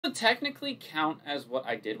Does it technically count as what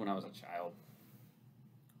I did when I was a child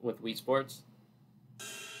with Wii Sports?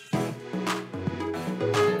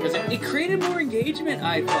 Because it created more engagement,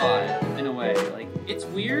 I thought, in a way. Like, it's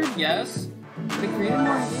weird, yes, but it created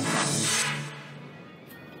more engagement.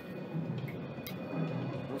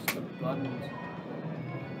 Push the buttons.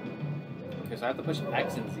 Okay, so I have to push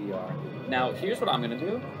X and ZR. Now, here's what I'm gonna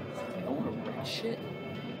do. I don't want to wreck shit.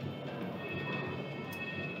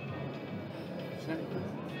 Can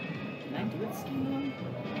I do it still?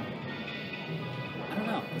 I don't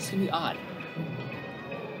know. It's gonna be odd.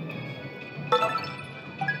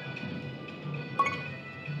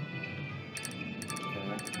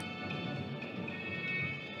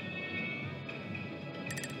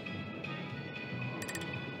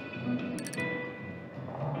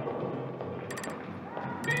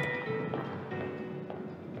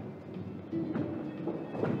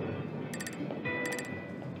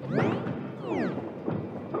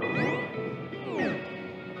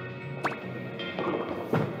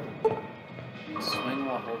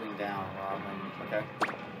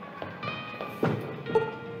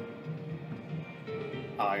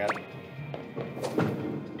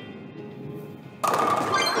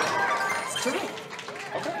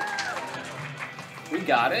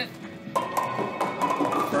 Got it.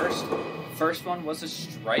 First one was a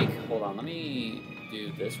strike. Hold on, let me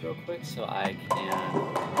do this real quick so I can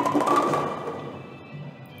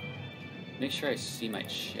make sure I see my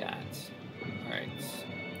chat. All right.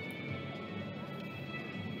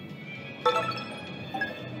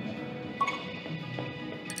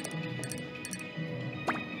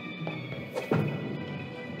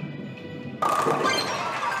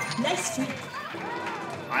 Nice tweet.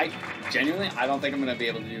 Genuinely, I don't think I'm going to be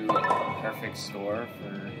able to do a perfect score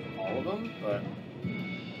for all of them, but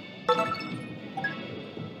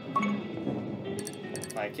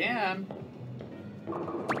if I can.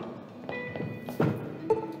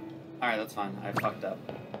 Alright, that's fine. I fucked up.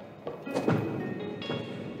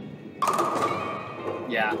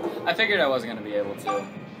 Yeah, I figured I wasn't going to be able to.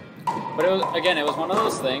 But it was, again, it was one of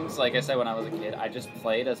those things, like I said when I was a kid, I just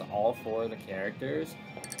played as all 4 of the characters.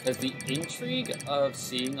 Because the intrigue of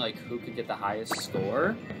seeing, like, who could get the highest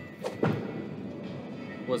score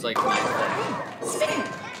was, like, my thing.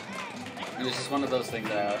 It was just one of those things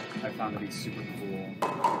that I found to be super cool.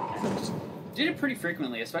 And I just did it pretty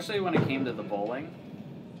frequently, especially when it came to the bowling.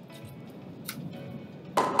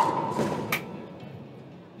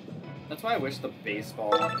 That's why I wish the baseball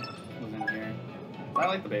was in here. I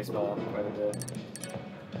like the baseball quite a bit.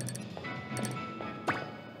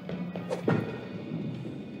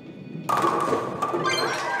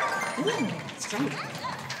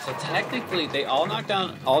 So technically, they all knocked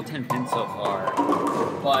down all 10 pins so far,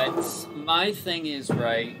 but my thing is,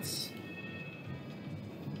 right,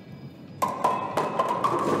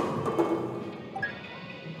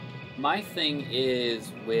 my thing is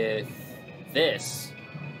with this,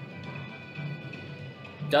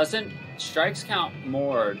 doesn't strikes count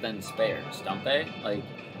more than spares, don't they? Like,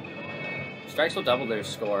 strikes will double their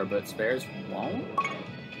score, but spares won't?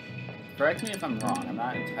 Correct me if I'm wrong. I'm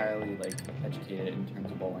not entirely, like, educated in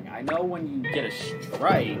terms of bowling. I know when you get a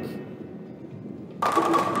strike,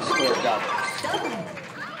 the score doubles.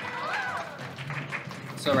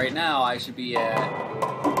 So right now, I should be at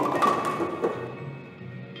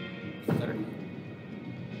 30.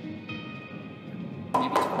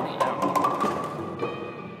 Maybe 20, I don't know.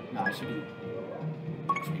 No, I should be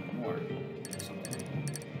more or something.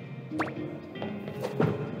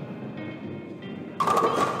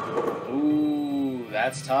 Ooh,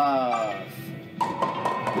 that's tough. 8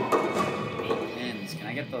 pins. Can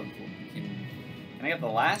I get the? Can I get the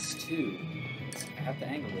last 2? I have to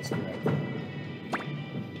angle this correctly.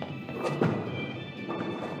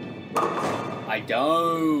 I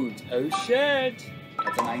don't. Oh shit.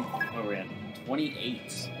 That's a 9. What are we at?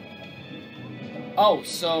 28. Oh,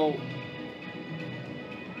 so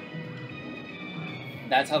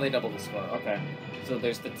that's how they double the score. Okay. So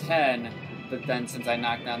there's the 10. But then, since I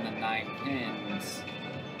knocked down the 9 pins,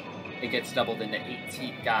 it gets doubled into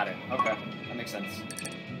 18. Got it. Okay. That makes sense.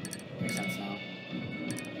 Makes sense now.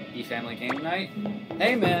 E-Family Game Night?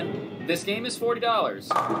 Hey, man. This game is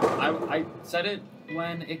 $40. I said it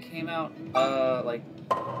when it came out, when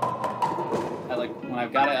I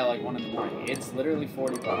got it at, 1 in the morning. It's literally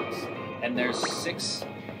 $40. And there's six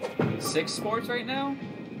sports right now?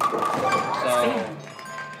 So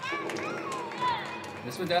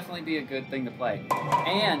this would definitely be a good thing to play.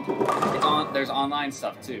 And there's online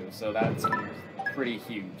stuff too, so that's pretty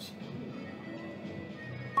huge.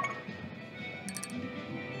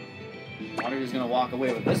 I wonder who's gonna walk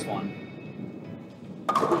away with this one.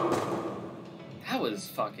 That That was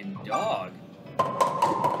fucking dog.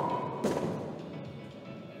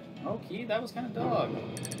 Okay, that was kind of dog.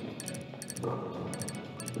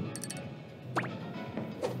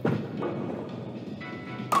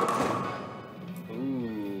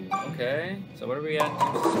 Ooh, okay. So what are we at in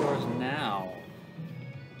terms of scores now?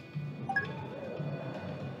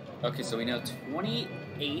 Okay, so we know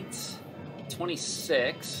 28,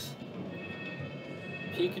 26.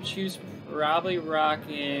 Pikachu's probably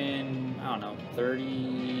rocking, I don't know,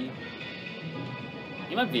 30.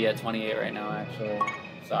 He might be at 28 right now, actually.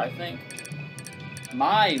 So I think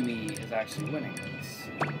my Mii is actually winning this.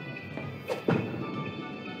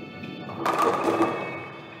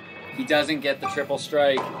 He doesn't get the triple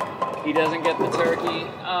strike. He doesn't get the turkey.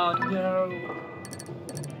 Oh no.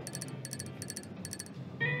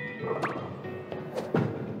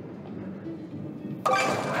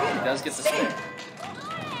 He does get the spin.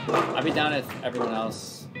 I'd be down if everyone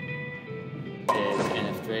else did, and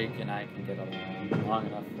if Drake and I can get along long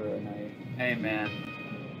enough for a night. Hey man.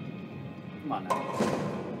 Come on now.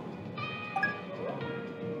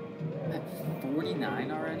 At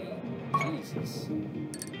 49 already? Jesus.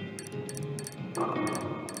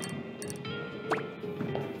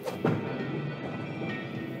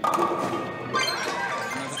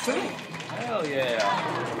 Hell yeah.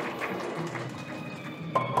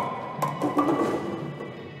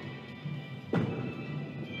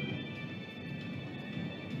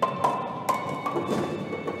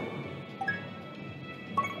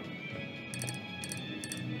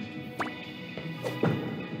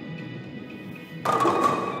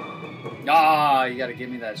 Ah, you gotta give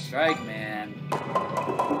me that strike, man.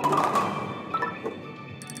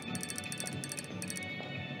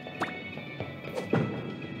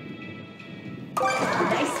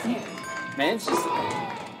 Nice hit. Man, it's just...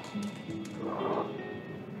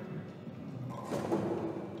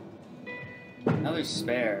 Another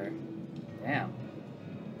spare. Damn.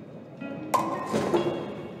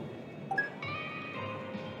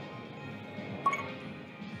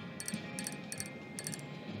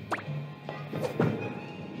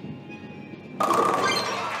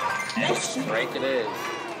 Break it is.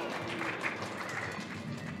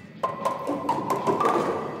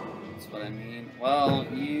 That's what I mean. Well,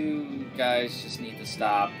 you guys just need to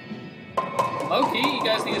stop. Low-key, you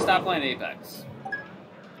guys need to stop playing Apex.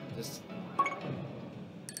 Just...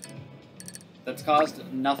 That's caused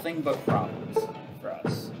nothing but problems for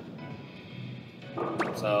us.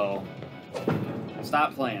 So,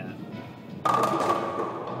 stop playing it.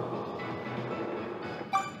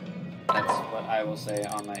 That's what I will say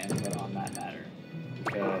on my input on that matter.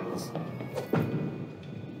 Because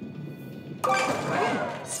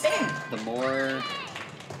the more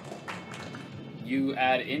you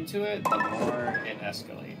add into it, the more it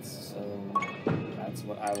escalates. So that's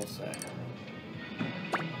what I will say.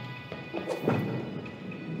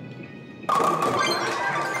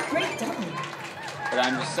 Great done. But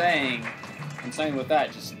I'm just saying, with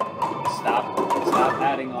that, just stop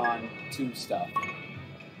adding on to stuff.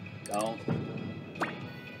 Don't.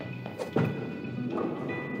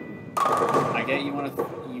 I get you want to.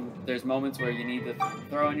 There's moments where you need to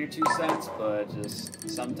throw in your 2 cents, but just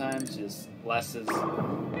sometimes, just less is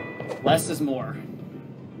more.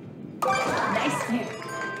 Nice hit.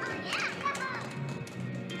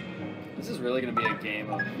 This is really gonna be a game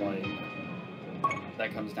of like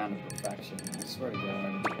that comes down to perfection. I swear to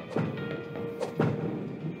God.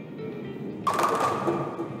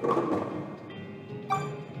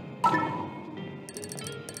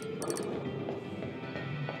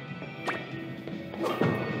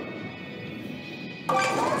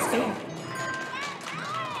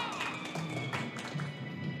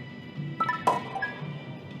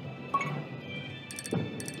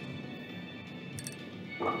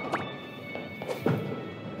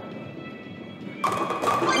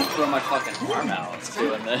 Throw my fucking arm out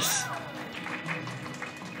doing this.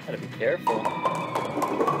 Gotta be careful.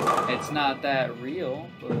 It's not that real,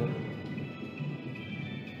 but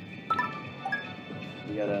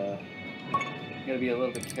you gotta be a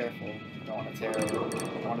little bit careful. Don't want to tear a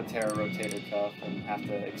rotator cuff and have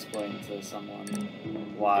to explain to someone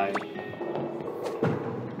why.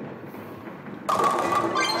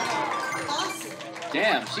 Awesome.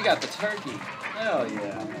 Damn, she got the turkey. Hell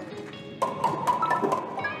yeah.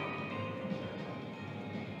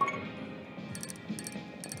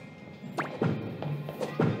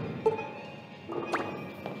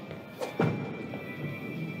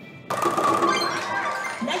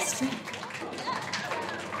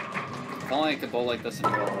 If only I could bowl like this in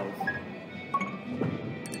real life.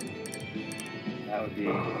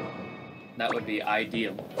 That would be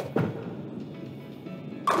ideal.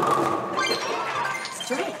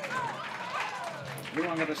 strike.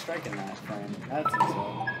 Everyone got a strike in that frame. That's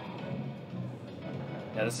insane.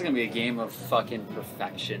 Yeah, this is gonna be a game of fucking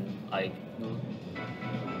perfection. Like,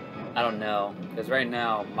 I don't know, because right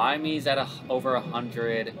now my MIIS at over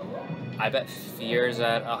 100. I bet Fear's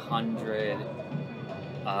at 100.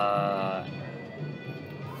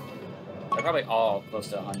 They're probably all close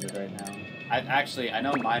to 100 right now. I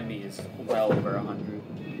know my MIIS is well over 100.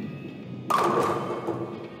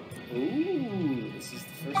 Ooh, this is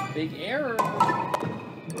the first big error.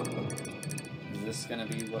 Is this gonna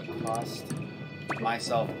be what cost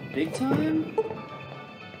myself big time?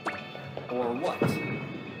 Or what?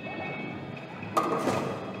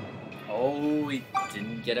 Oh, we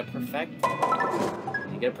didn't get a perfect.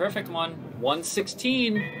 Didn't get a perfect one.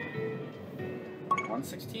 116.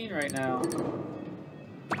 116 right now.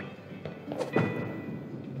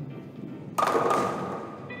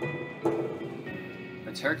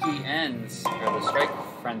 The turkey ends, or the strike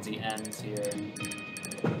frenzy ends here.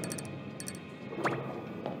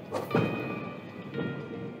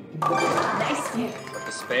 Nice hit. But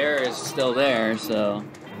the spare is still there, so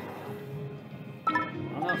I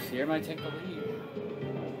don't know, Fear might take the lead.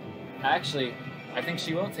 Actually, I think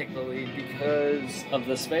she will take the lead because of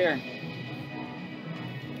the spare.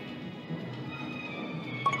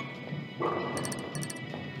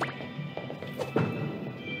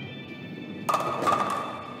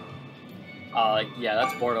 Yeah,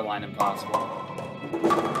 that's borderline impossible.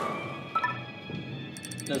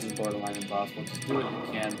 This is borderline impossible. Just do what you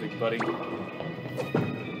can, big buddy.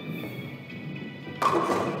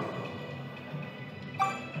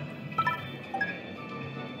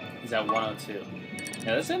 He's at 102.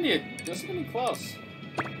 Yeah, this is gonna be close.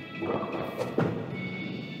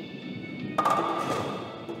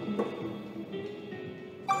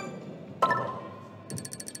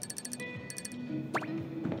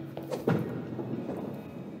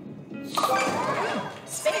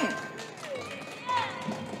 Spare.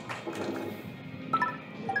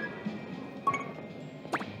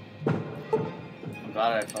 I'm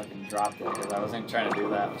glad I fucking dropped it because I wasn't trying to do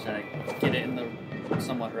that. I was trying to get it in the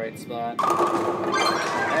somewhat right spot.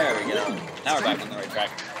 There we go. Now we're back on the right track.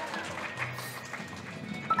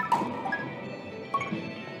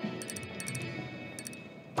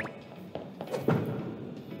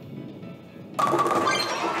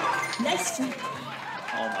 Nice strike.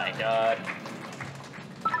 Oh my god.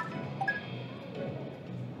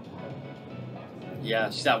 Yeah,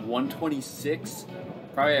 she's at 126.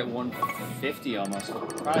 Probably at 150 almost.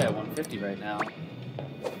 Probably at 150 right now.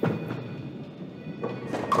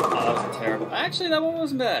 Oh, that was terrible. Actually, that one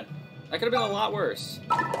wasn't bad. That could have been a lot worse.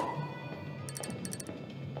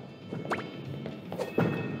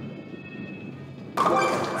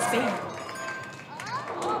 Spare.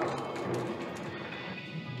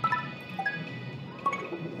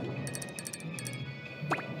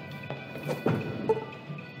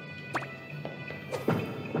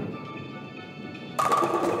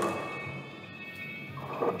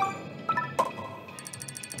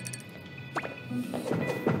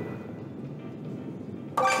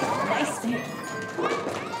 Nice spare.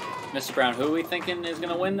 Mr. Brown, who are we thinking is going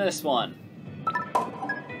to win this one?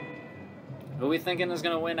 Who are we thinking is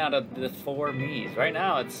going to win out of the 4 MIIS? Right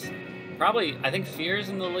now, it's probably, I think Fear's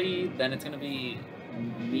in the lead, then it's going to be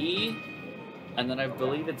me, and then I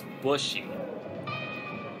believe it's Bushy,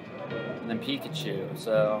 and then Pikachu,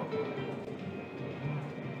 so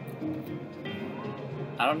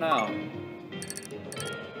I don't know.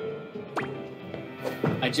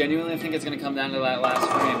 I genuinely think it's going to come down to that last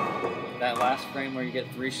frame. That last frame where you get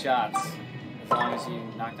 3 shots, as long as you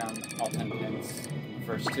knock down all 10 pins in the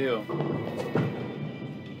first 2.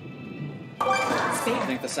 I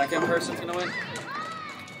think the second person's going to win.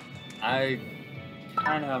 I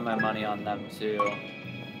kind of have my money on them, too.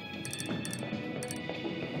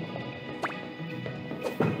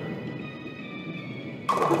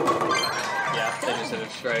 Yeah, they just hit a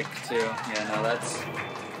strike, too. Yeah, no,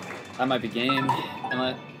 that might be game.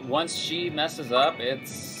 And once she messes up, it'll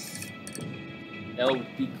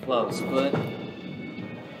be close, but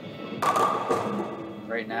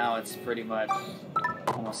right now it's pretty much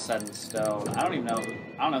almost set in stone. I don't know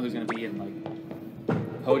who's gonna be in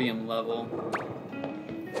like podium level.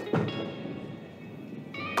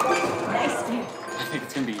 Nice spare. I think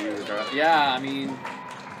it's gonna be you, bro. Yeah, I mean,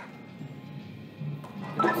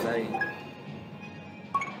 what can I say?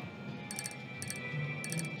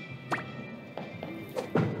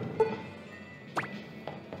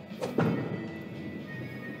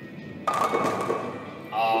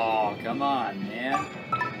 Oh, come on, man.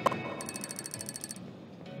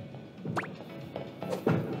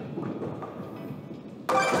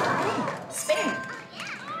 Spare.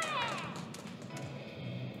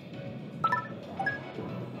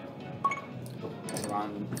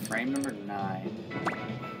 on frame number 9.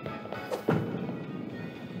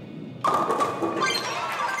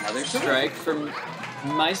 Another strike from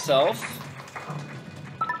myself.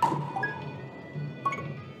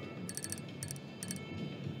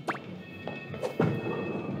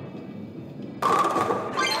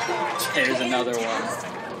 There's another one.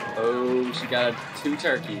 Oh, she got 2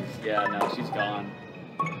 turkeys. Yeah, no, she's gone.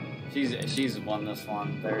 She's won this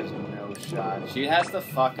one. There's no shot. She has to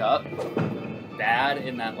fuck up bad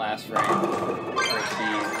in that last frame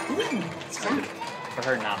for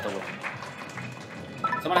her not to win.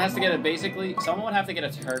 Someone has to get it. Basically, someone would have to get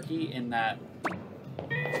a turkey in that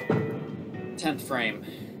 10th frame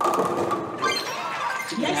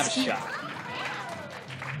to even have a shot.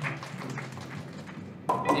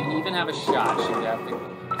 To even have a shot, she would have to.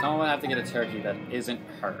 Someone would have to get a turkey that isn't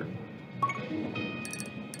her.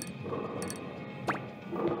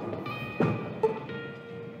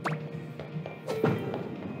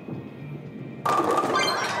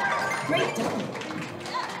 Great done.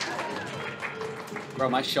 Bro,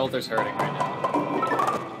 my shoulder's hurting right now.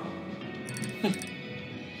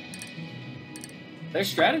 There's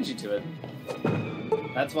strategy to it.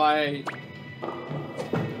 That's why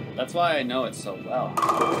I know it so well.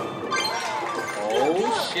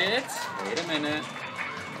 Oh shit! Wait a minute.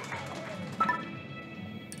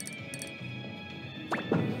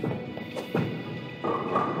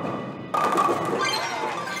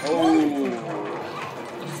 Oh,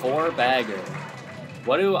 4-bagger.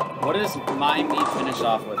 What does my meat finish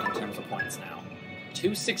off with in terms of points now?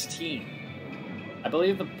 216. I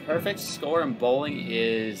believe the perfect score in bowling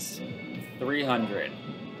is 300.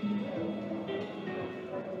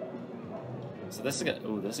 So this is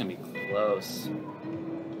gonna be close.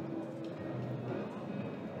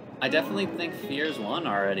 I definitely think Fear's won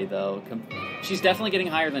already though. She's definitely getting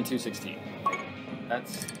higher than 216.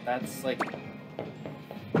 That's like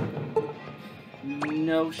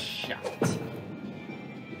no shot.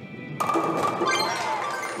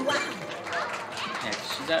 Wow. Yeah,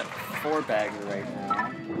 she's at 4-bagger right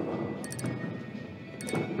now.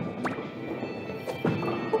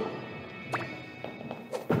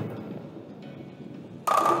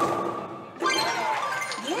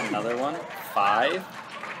 Another one. 5.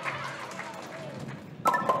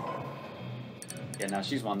 Yeah, no,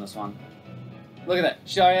 she's won this one. Look at that.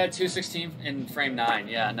 She already had 216 in frame 9.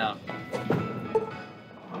 Yeah, no.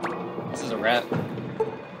 This is a wrap.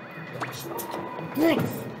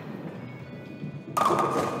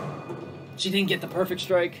 She didn't get the perfect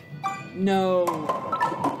strike. No.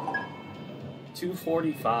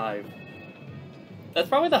 245. That's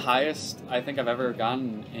probably the highest I think I've ever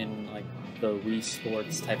gotten in like the Wii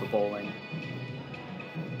Sports type of bowling.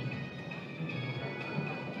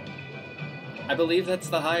 I believe that's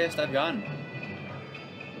the highest I've gotten.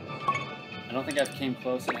 I don't think I've came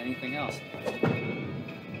close in anything else.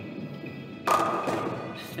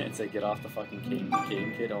 It's a get off the fucking game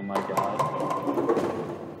kid. Oh my god.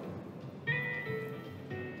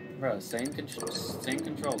 Bro, same control,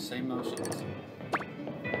 same motions.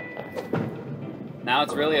 Now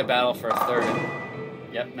it's really a battle for a third.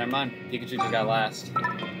 Yep, never mind. Pikachu just got last.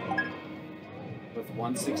 With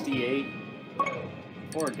 168.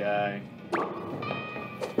 Poor guy.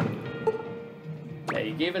 Yeah,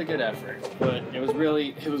 he gave it a good effort, but it was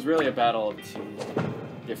really a battle of two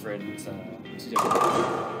different.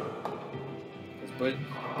 But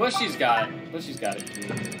Bushy's got it.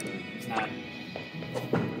 He's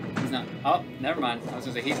not. Oh, never mind. I was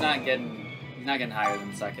gonna say he's not getting higher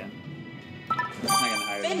than second. He's not getting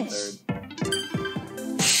higher than third.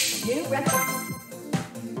 New record.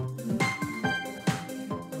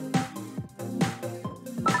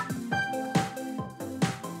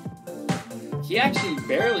 He actually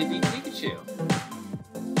barely beat Pikachu.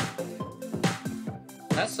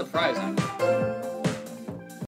 That's surprising.